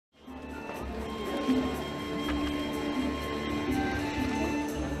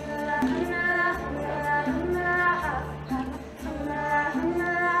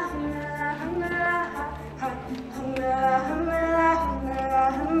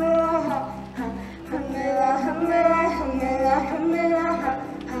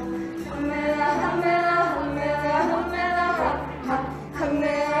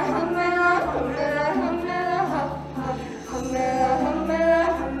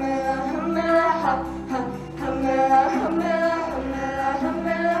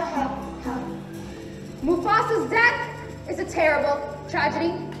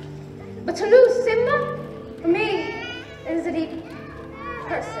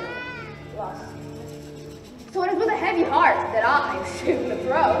So it is with a heavy heart that I assume the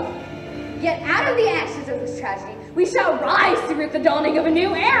throne. Yet out of the ashes of this tragedy, we shall rise to greet the dawning of a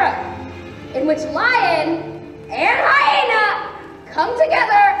new era, in which lion and hyena come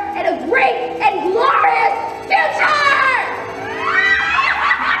together in a great and glorious future!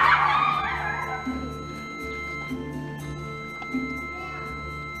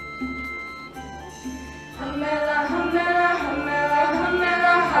 Humela, humela, humela,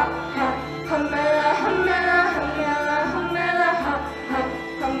 humela, ha, ha. Humela, humela, humela, humela, ha, ha.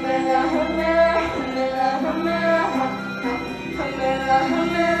 Humela, humela, humela, humela, ha, ha. Humela,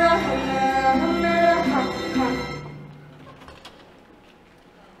 humela, humela, humela, ha, ha.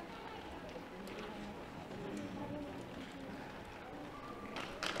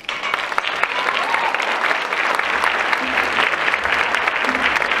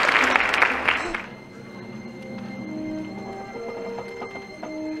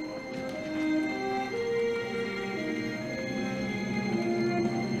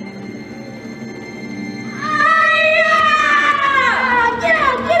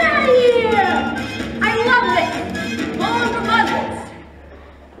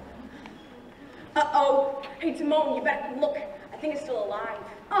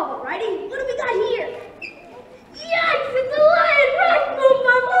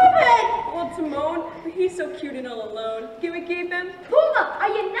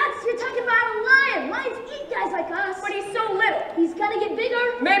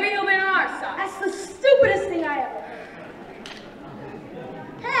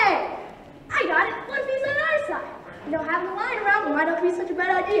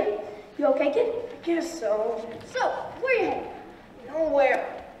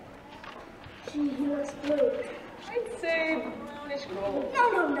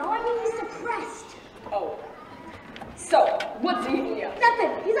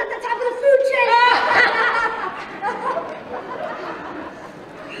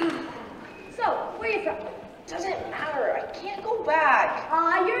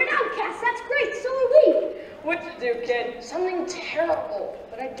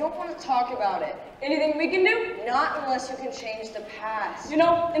 You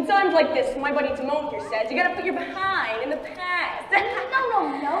know, in times like this, my buddy Timon here says, you gotta put your behind in the past.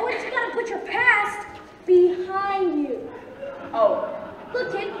 No, it's you gotta put your past behind you. Oh.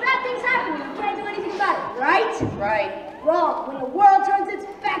 Look, kid, bad things happen. You can't do anything about it, right? Right. Wrong. When the world turns its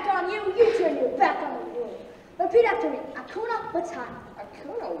back on you, you turn your back on the world. Repeat after me. Hakuna Matata.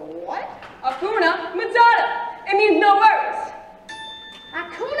 Hakuna what? Hakuna Matata. It means no worries.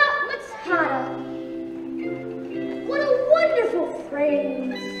 Hakuna Matata. What a wonderful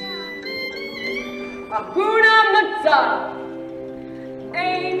phrase. Hakuna Matata.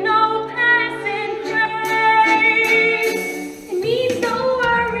 Ain't no passing craze. It means no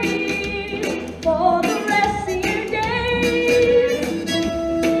worries for the rest of your days.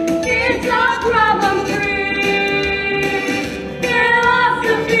 It's a problem-free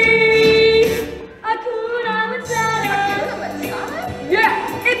philosophy. Hakuna Matata. Hakuna Matata? Yeah,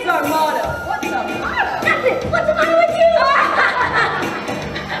 it's our motto. What's our motto? Nothing. What's the matter with you?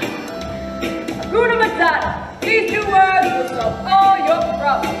 Hakuna Matata. These two words will solve all your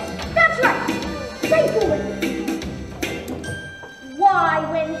problems. That's right. Say with me. Why,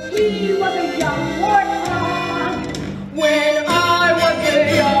 when he was a young warthog. When I was a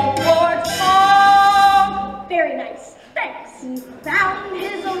young warthog. Very nice. Thanks. He found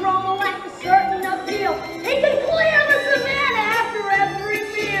his aroma like a certain appeal. He could clear the savannah after every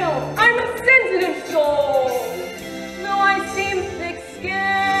meal. I'm a sensitive soul, though I seem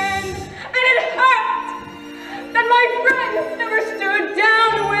thick-skinned, and it hurt that my friends never stood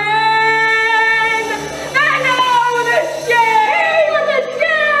downwind. And oh, the shame! What a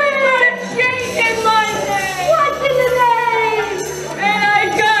shame! What a change in my name! What's in the name? And I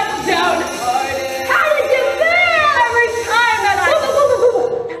got downhearted. How did you feel? Every time that I...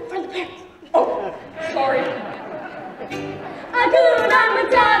 Not for the parents. Oh, sorry. Hakuna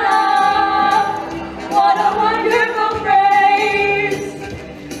Matata. What a wonderful phrase.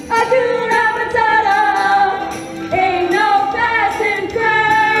 Hakuna Matata. Ain't no passing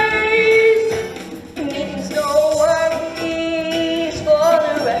craze. Means no worries for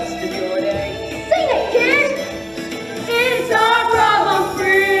the rest of your days. Sing it, kid. It's our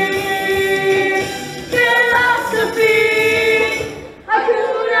problem-free philosophy.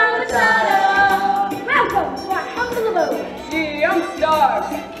 Hakuna Matata. Welcome to our humble abode. Gee, I'm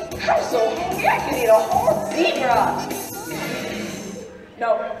starved. I'm so hungry I could eat a whole zebra. No.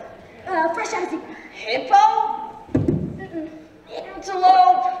 Fresh out of the... Hippo?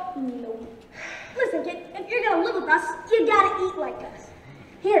 Antelope? No. Listen, kid, if you're gonna live with us, you gotta eat like us.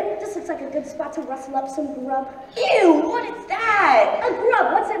 Here, just looks like a good spot to rustle up some grub. Ew, what is that? A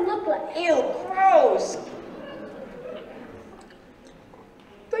grub, what's it look like? Ew, gross.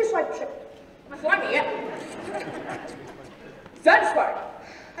 Tastes like chicken. Slimy, yeah. Satisfied.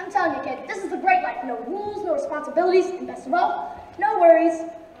 I'm telling you, kid, this is the great life. No rules, no responsibilities, and best of all, no worries.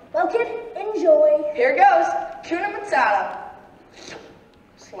 Well, kid, enjoy. Here goes. Tuna Matata.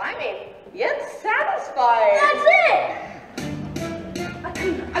 Slimy, yet satisfying. That's it!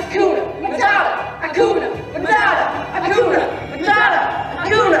 Hakuna Matata. Hakuna Matata. Hakuna Matata.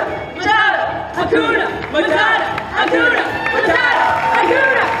 Hakuna Matata. Hakuna Matata. Hakuna Matata.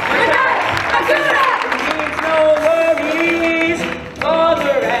 Hakuna Matata. Hakuna. Means no worries for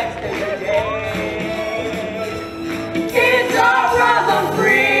the rest of the day. It's our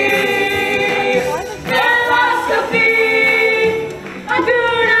problem-free philosophy.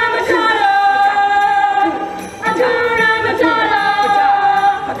 Hakuna Matata. Hakuna Matata.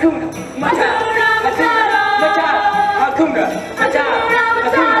 Hakuna Matata. Hakuna Matata.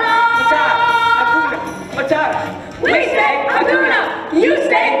 Hakuna Matata. We say Hakuna. You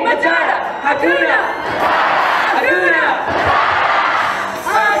say Matata. Hakuna. Hakuna.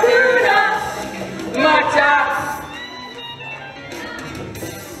 Hakuna Matata.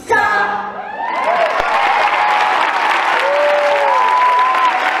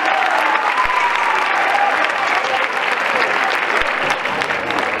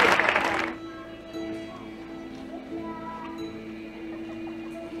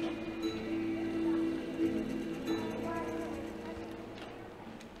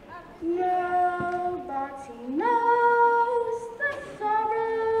 Nobody knows the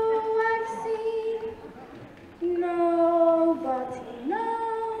sorrow I've seen. Nobody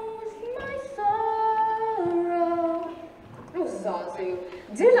knows my sorrow. Oh, Zazu,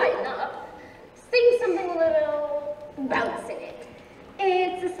 do lighten up. Sing something a little bounce in it.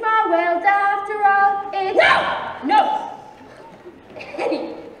 It's a small world after all. It's no!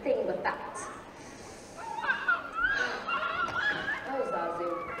 Anything but that. Oh, Zazu.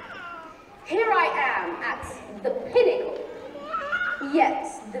 Here I am at the pinnacle, yet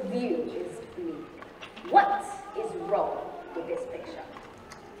the view is bleak. What is wrong with this picture?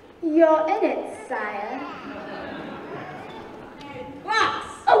 You're in it, sire. What?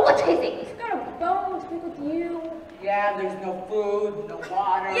 Oh, what is it? It's got a bone to pick with you. Yeah, there's no food, no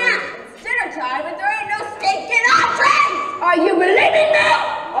water. Yeah, it's dinner time and there ain't no stinking options! Are you believing me?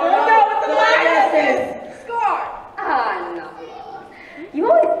 Oh no, it's the lionesses! Score! Ah, no. You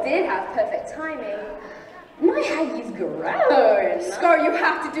always did have perfect timing. My haggie's grown. Scar, you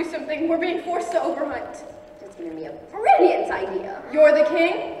have to do something. We're being forced to overhunt. Just giving me a brilliant idea. You're the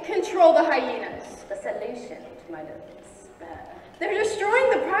king. Control the hyenas. The solution to my despair. They're destroying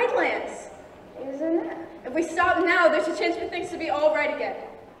the Pride Lands. Isn't it? If we stop now, there's a chance for things to be all right again.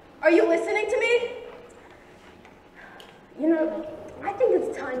 Are you listening to me? You know, I think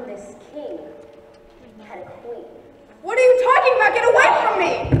it's time this king had a queen. What are you talking about? Get away from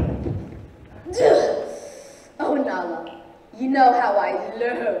me! Oh, Nala, you know how I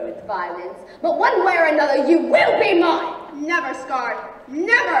loathe violence, but one way or another, you will be mine! Never, Scar.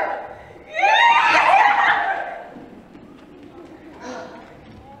 Never!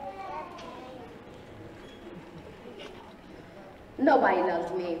 Nobody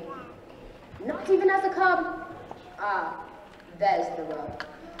loves me. Not even as a cub. Ah, there's the rub.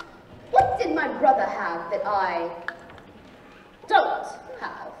 What did my brother have that I don't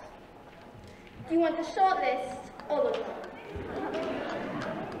have? Do you want the short list or the long?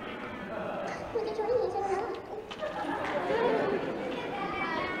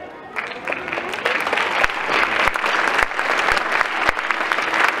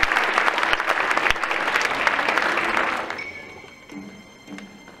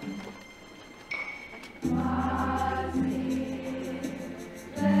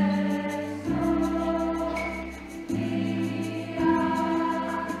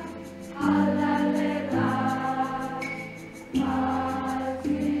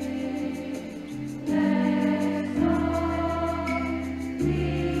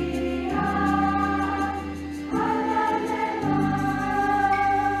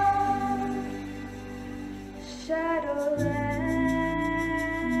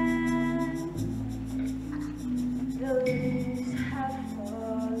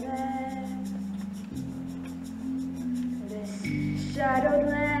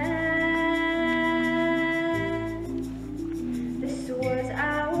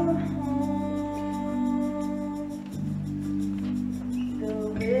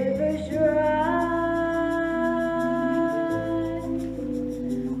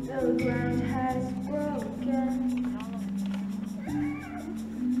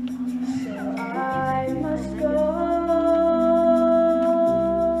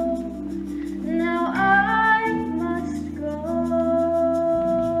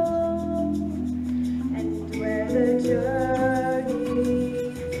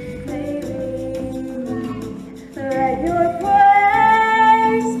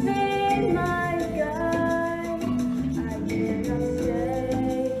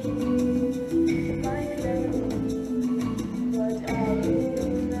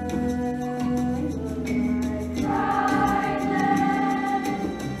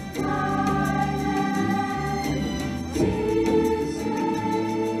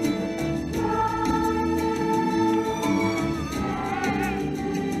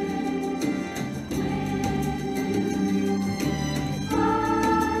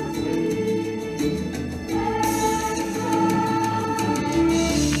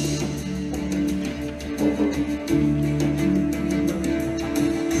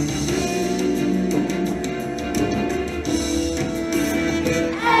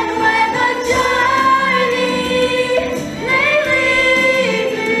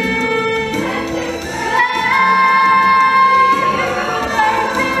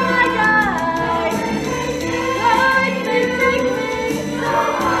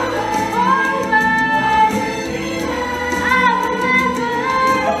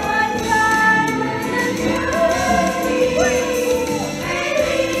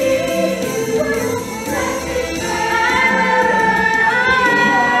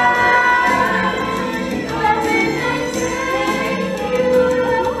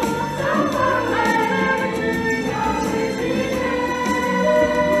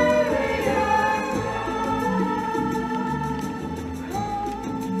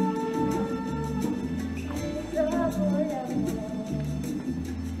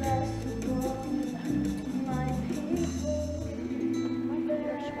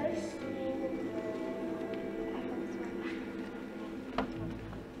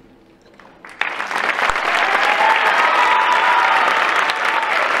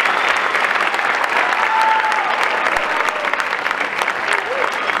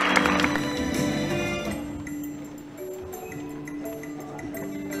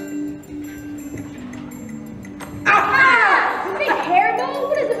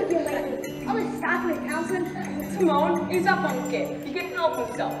 lost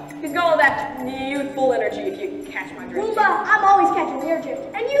himself. He's got all that youthful energy, if you catch my drift. Pumbaa, I'm always catching your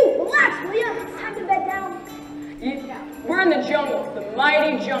drift. And you, relax, will ya? It's time to bed down. We're in the jungle, the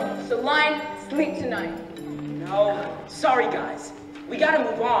mighty jungle. So Lion, sleep tonight. No, sorry guys. We gotta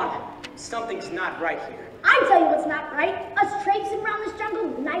move on. Something's not right here. I tell you what's not right. Us traipsing around this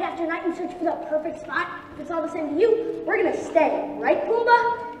jungle night after night in search for the perfect spot. If it's all the same to you, we're gonna stay, right,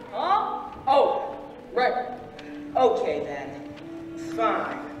 Pumbaa? Huh? Oh, right. Okay then.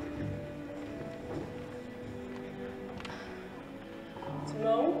 Fine.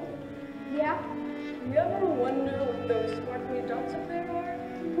 Timon, Yeah? you ever wonder what those sparkly dots up there are?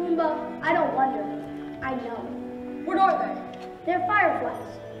 Pumbaa, I don't wonder. I know. What are they? They're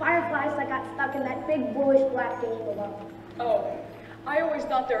fireflies. Fireflies that got stuck in that big bluish black thing below. Oh, I always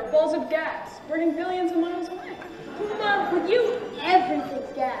thought they were balls of gas, burning billions of miles away. Pumbaa, with you,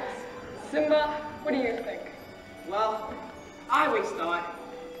 everything's gas. Simba, what do you think? Well, I always thought.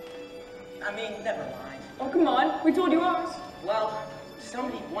 I mean, never mind. Oh, come on, we told you ours. Well,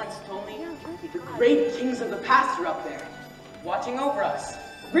 somebody once told me the great kings of the past are up there, watching over us.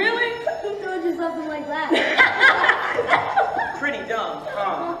 Really? Who told you something like that? Pretty dumb,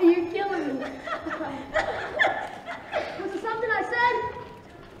 huh? Oh, you're killing me. Was it something I said?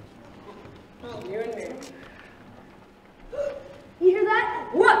 You and me. You hear that?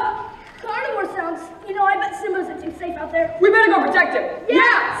 What? Carnivore sounds. You know, I bet Simba isn't too safe out there. We better go protect him.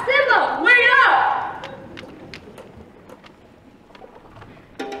 Yeah, Simba! Wait up!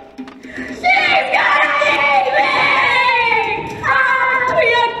 She's gonna eat me! Ah, we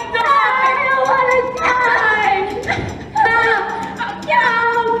are dying! I don't want to die! No,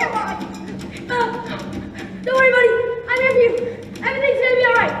 come on. Don't worry, buddy. I'm here for you. Everything's gonna be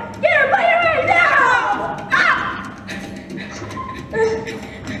all right. Get her, put her in now!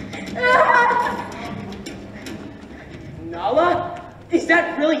 Nala? Is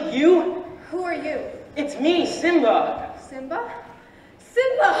that really you? Who are you? It's me, Simba. Simba?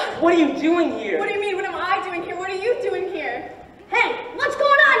 Simba! What are you doing here? What do you mean, what am I doing here? What are you doing here? Hey, what's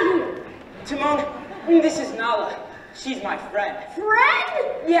going on here? Timon, this is Nala. She's my friend.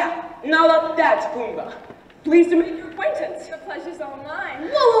 Friend? Yeah, Nala, that's Pumbaa. Pleased to make your acquaintance. The pleasure's all mine.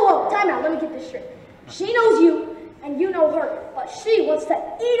 Whoa. Time out. Let me get this straight. She knows you, and you know her, but she wants to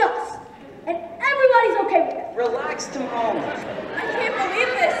eat us. And everybody's okay with it. Relax, Timon. I can't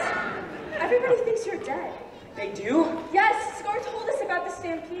believe this. Everybody thinks you're dead. They do? Yes, Scar told us about the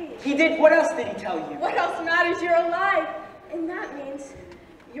stampede. He did? What else did he tell you? What else matters? You're alive. And that means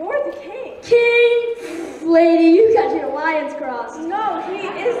you're the king. King? Lady, you got your lions crossed. No, he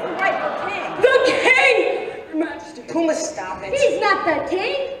is the rightful king. The king! Your Majesty. Pumbaa, stop it. He's not the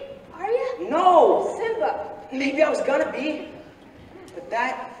king. Are you? No! Simba. Maybe I was gonna be. But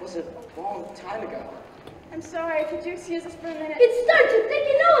that was a long time ago. I'm sorry, could you excuse us for a minute? It starts to think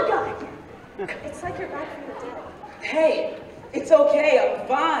you know a guy. It's like you're back from the dead. Hey, it's okay, I'm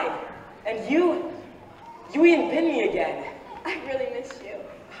fine. And you even pinned me again. I really miss you.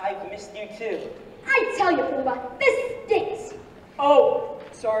 I've missed you too. I tell you, Pumbaa, this stinks. Oh,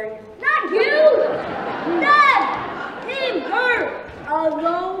 sorry. Not you. Them. Him, her.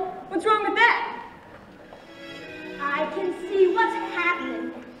 Alone. What's wrong with that? I can see what's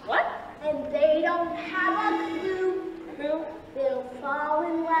happening. What? And they don't have a clue. Who? They'll fall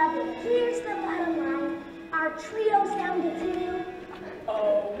in love, and here's the bottom line. Our trio's down to 2.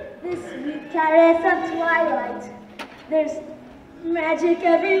 Oh. The sweet caress of twilight. There's magic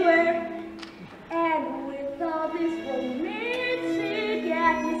everywhere. And with all this romantic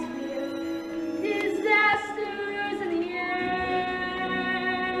atmosphere, disasters in the air.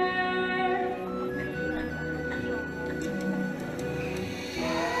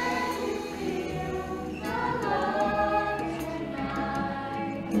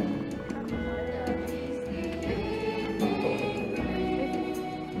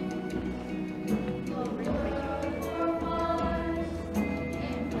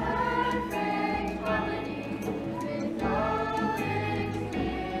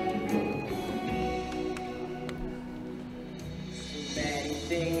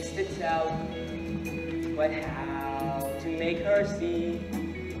 Things to tell, but how to make her see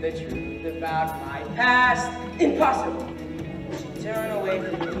the truth about my past? Impossible. She turned away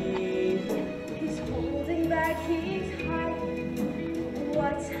from me. He's holding back, he's hiding.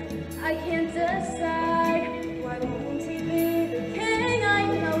 What? I can't decide. Why won't he be the king I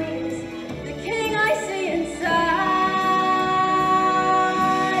know he is? The king I see inside.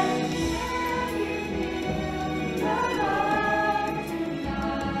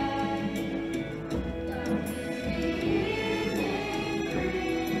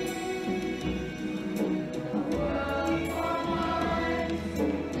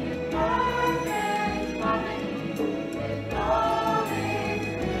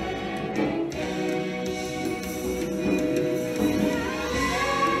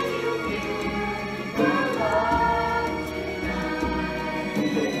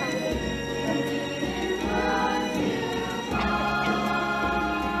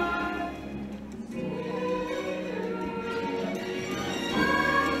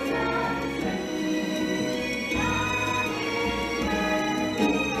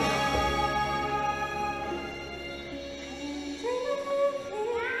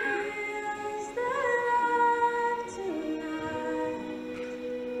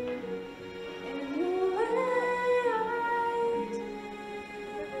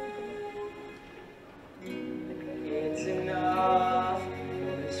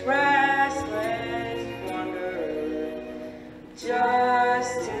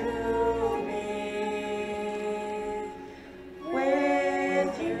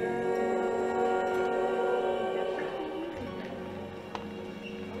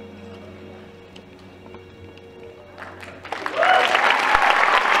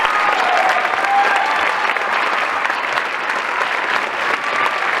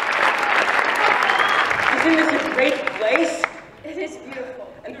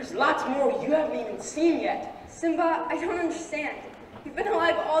 seen yet. Simba, I don't understand. You've been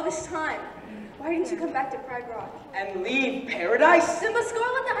alive all this time. Why didn't you come back to Pride Rock? And leave paradise? Simba,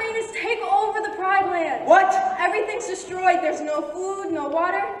 Scar let the hyenas take over the Pride Land. What? Everything's destroyed. There's no food, no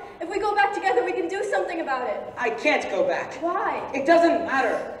water. If we go back together, we can do something about it. I can't go back. Why? It doesn't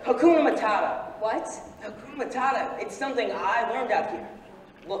matter. Hakuna Matata. What? Hakuna Matata. It's something I learned out here.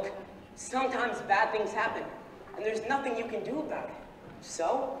 Look, sometimes bad things happen, and there's nothing you can do about it.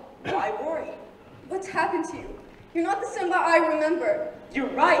 So, why worry? What's happened to you? You're not the Simba I remember. You're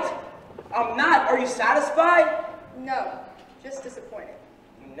right. I'm not. Are you satisfied? No, just disappointed.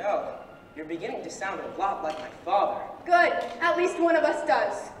 No. You're beginning to sound a lot like my father. Good. At least one of us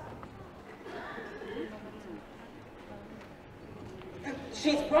does.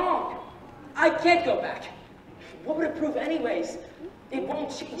 She's wrong. I can't go back. What would it prove anyways? It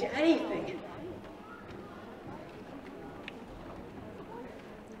won't change anything.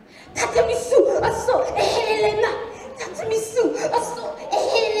 Tatamisu, aso, ehelema. Tatamisu, aso,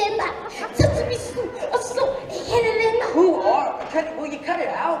 ehelema. Tatamisu, aso, ehelema. Who are? Will you cut it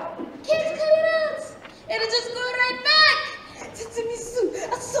out? Can't cut it out. It'll just go right back. Tatamisu,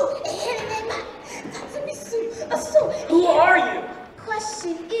 aso, ehelema. Tatamisu, aso. Who are you?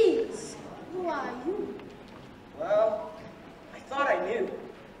 Question is, who are you? Well, I thought I knew.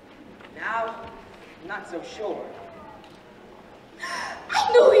 Now, I'm not so sure.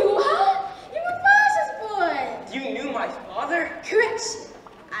 I know who you are. You're my father's boy. You knew my father? Correction.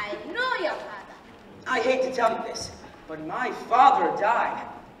 I know your father. I hate to tell you this, but my father died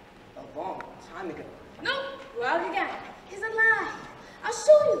a long time ago. No, wrong again. He's alive. I'll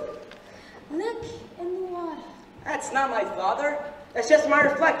show you. Look in the water. That's not my father. That's just my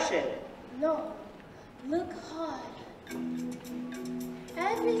reflection. No, look hard.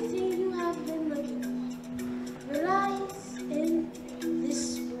 Everything you have been looking for relies in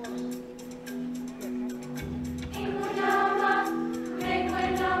this water. Ingonyama,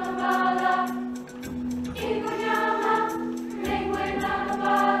 Mengwenama Bala. Ingonyama, Mengwenama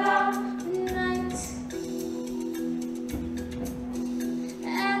Bala. Night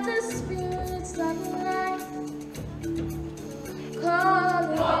and the spirits of life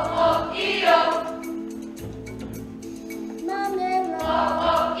calling Oh, iyo, Mamela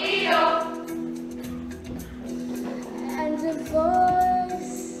oh, iyo. and a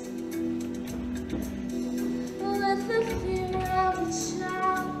voice with the fear of a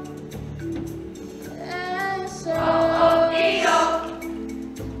child and so Oh, iyo,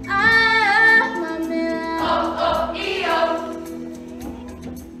 Mamela oh, iyo.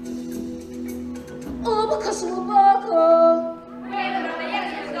 because we're Boko. Wait a minute, yes,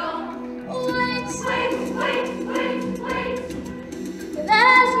 let's go. Wait,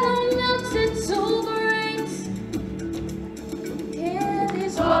 there's no melted soul grains in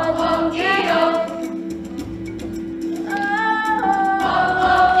these Oh, iyo.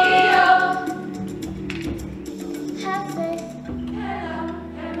 Oh, iyo. have faith.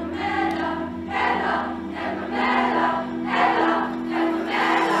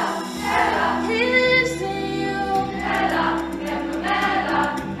 He lives in you.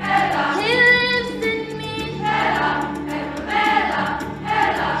 He lives in me.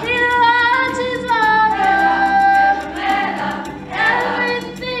 He watches over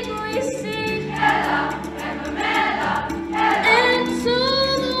everything we see into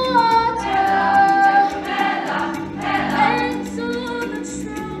the water, into the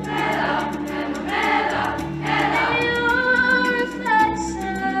truth, and your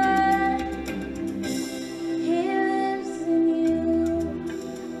reflection. He lives in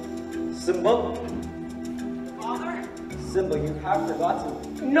you. Simba, Father? Simba, you have forgotten.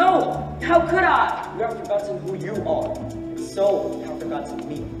 No! How could I? You have forgotten who you are. And so, you have forgotten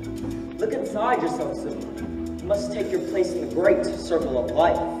me. Look inside yourself, Simba. You must take your place in the great circle of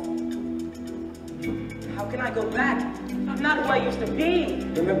life. How can I go back? I'm not who I used to be.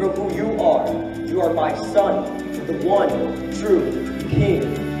 Remember who you are. You are my son, the one true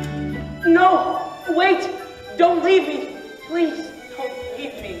king. No! Wait! Don't leave me! Please, don't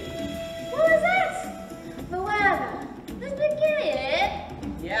leave me. What was that? The weather. This big idiot.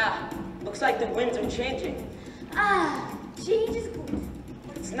 Yeah, looks like the winds are changing. Change is good.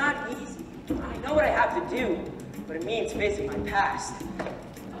 It's not easy. I know what I have to do, but it means facing my past.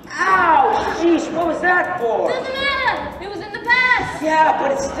 Ow! Sheesh, what was that for? Doesn't matter. It was in the past. Yeah,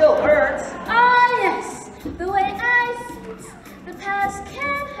 but it still hurts. Ah, yes. The way I see it, the past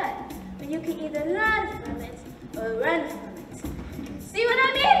can hurt, but you can either learn from it or run from it. See what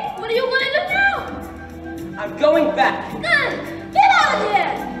I mean? What do you want to do now? I'm going back. Good. Get out of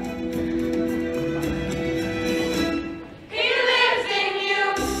here. He lives in you.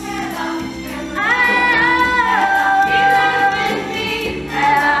 I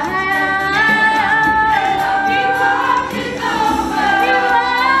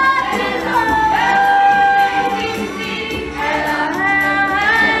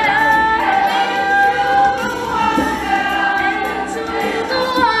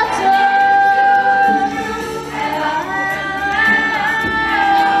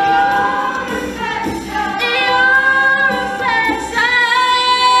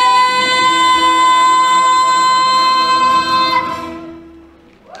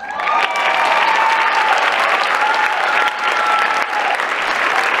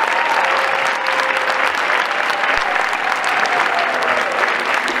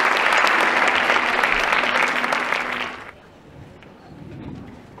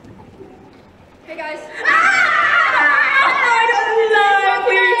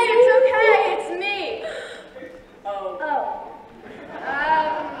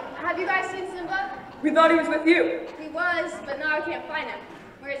with you. He was, but now I can't find him.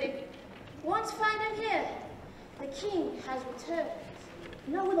 Where is he? Won't find him here. The king has returned.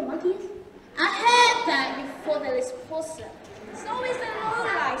 You know where the monkey is? I heard that before there is closer. It's always the little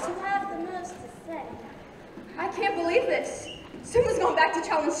guys who have the most to say. I can't believe this. Simba's gone back to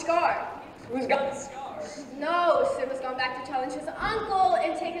challenge Scar. Who's got the Scar? No, Simba's gone back to challenge his uncle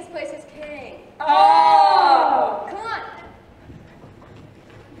and take his place as king. Oh! Come on.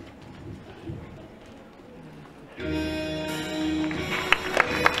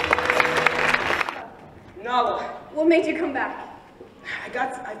 Nala, What made you come back?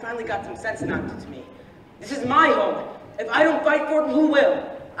 I finally got some sense knocked into me. This is my home. If I don't fight for it, who will?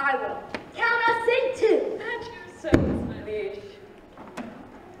 I will. Count us in two. So, my liege.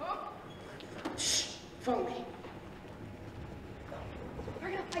 Shh, phone me. We're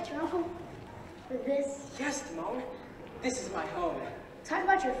gonna fight your uncle for this. Yes, Timon. This is my home. Talk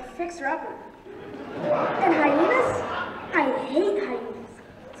about your fixer-upper. And hyenas? I hate hyenas.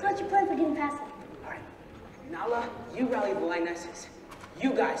 So what's your plan for getting past them? All right, Nala, you rally the lionesses.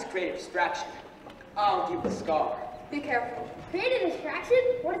 You guys create a distraction. I'll give the Scar. Be careful. Create a distraction?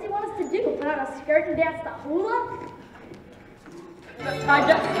 What does he want us to do? Put on a skirt and dance the hula?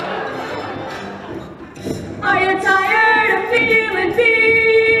 Are you tired of feeling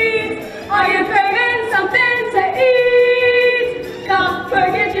peace? Are you craving something to eat? Come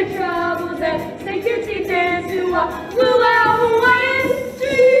forget your troubles and sink your teeth into a luau Hawaiian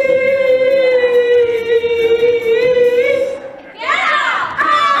street. Yeah! Ah!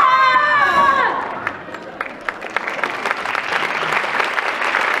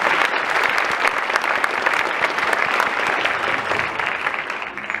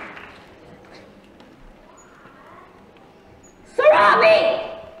 Sarabi!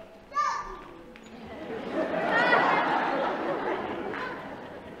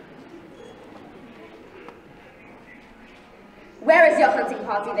 Where is your hunting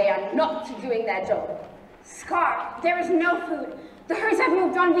party? They are not doing their job. Scar, there is no food. The herds have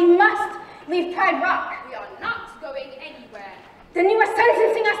moved on. We must leave Pride Rock. We are not going anywhere. Then you are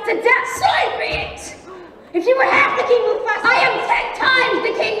sentencing us to death. So be it! If you were half the King Mufasa, I am 10 times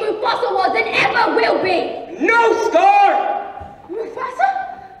the King Mufasa was and ever will be! No, Scar!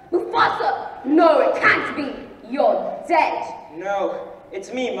 Mufasa? Mufasa! No, it can't be. You're dead. No,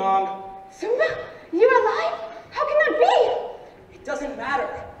 it's me, Mom. Simba, you're alive? How can that be? It doesn't matter.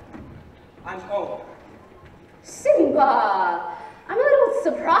 I'm home. Simba, I'm a little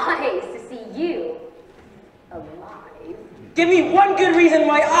surprised to see you alive. Give me one good reason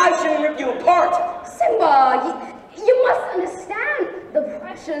why I shouldn't rip you apart. Simba, you must understand the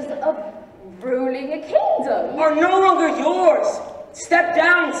pressures of ruling a kingdom. Are no longer yours. Step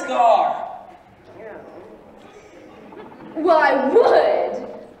down, Scar. Well, I would,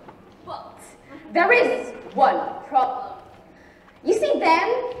 but there is one problem. You see them?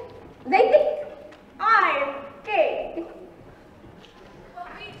 They think I'm king. But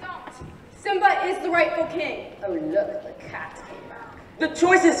we don't. Simba is the rightful king. Oh, look, the cat came back. The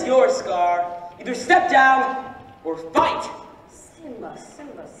choice is yours, Scar. Either step down or fight. Simba,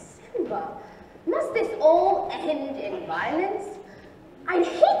 Simba, Simba. Must this all end in violence? I'd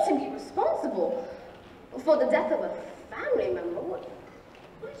hate to be responsible for the death of a family member. What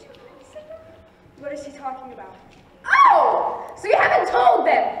did you mean, Simba? What is she talking about? Oh! So you haven't told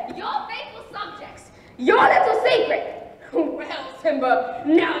them, your faithful subjects, your little secret. Well, Simba,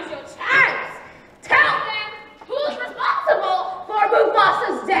 now's your chance. Tell them who's responsible for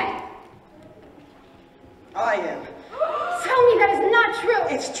Mufasa's death. I am. Tell me that is not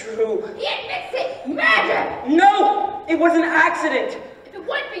true. It's true. He admits it. Murder. No! It was an accident. If it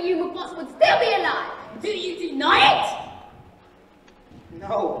weren't for you, Mufasa would still be alive. Do you deny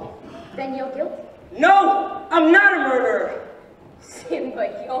No. it? Then you're guilty. No! I'm not a murderer.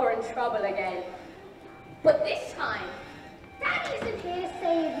 Simba, you're in trouble again. But this time, Daddy isn't here to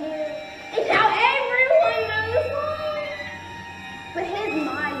save you. And now everyone knows why. But here's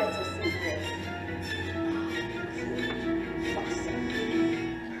my little secret.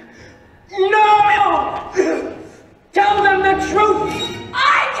 No! Tell them the truth!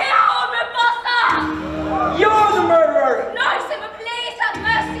 I killed Mufasa! You're the murderer! No, Simba, please have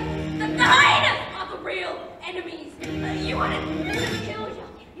mercy. The hyenas are the real enemies. You wouldn't kill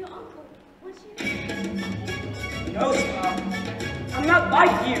your uncle, would you? No, Scar. I'm not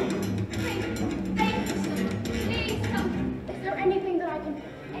like you. Please, thank you, Simba. Please, come. Is there anything that I can do?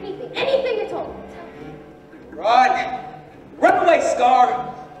 Anything at all? Tell me. Run! Run away, Scar!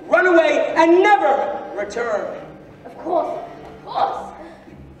 Run away and never return! Of course, of course.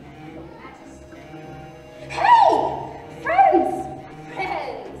 Hey! Friends!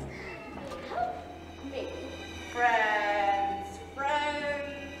 Friends! Help me.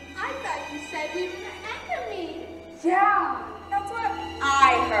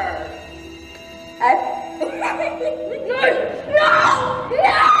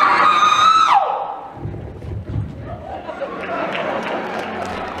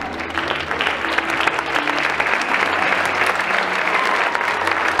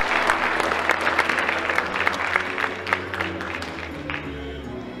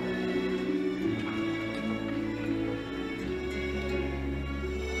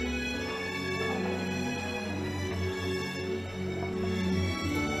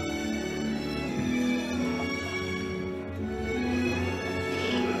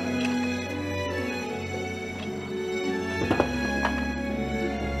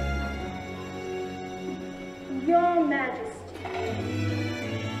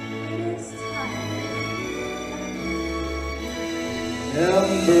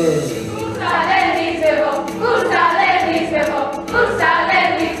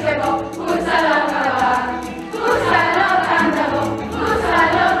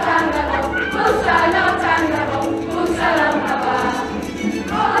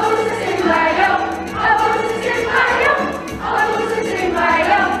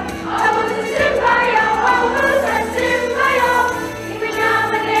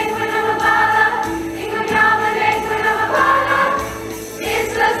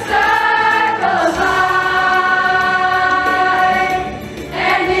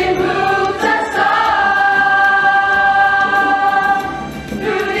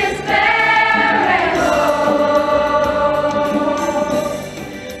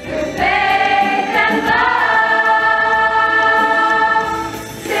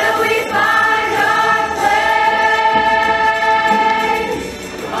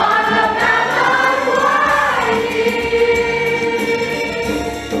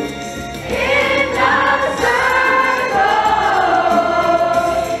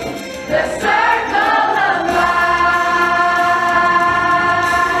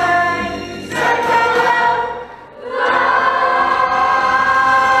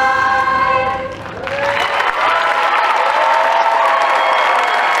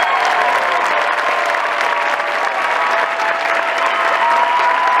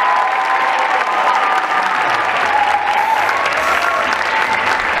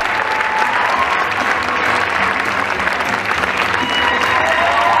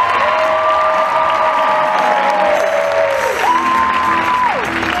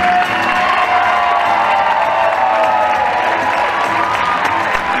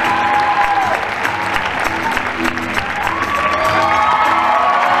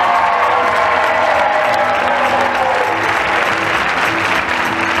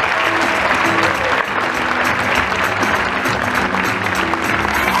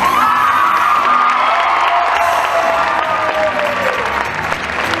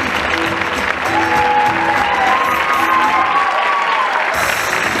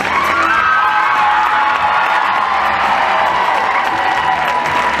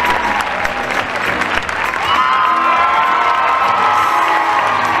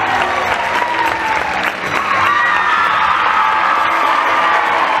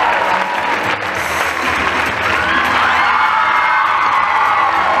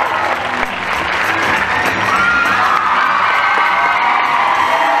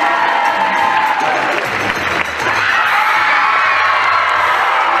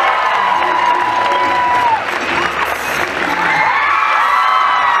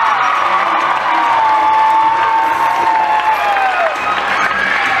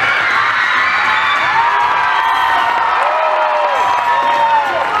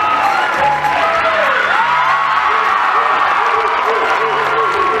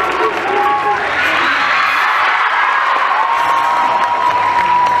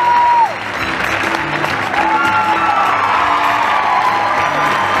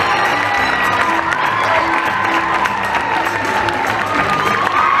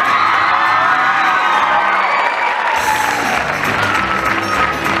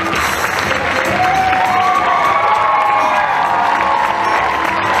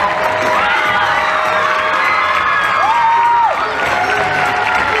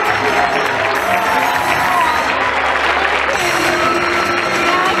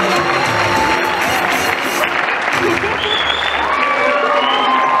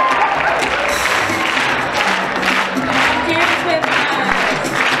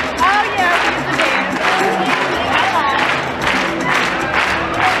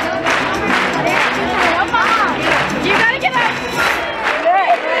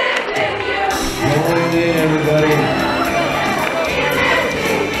 Everybody.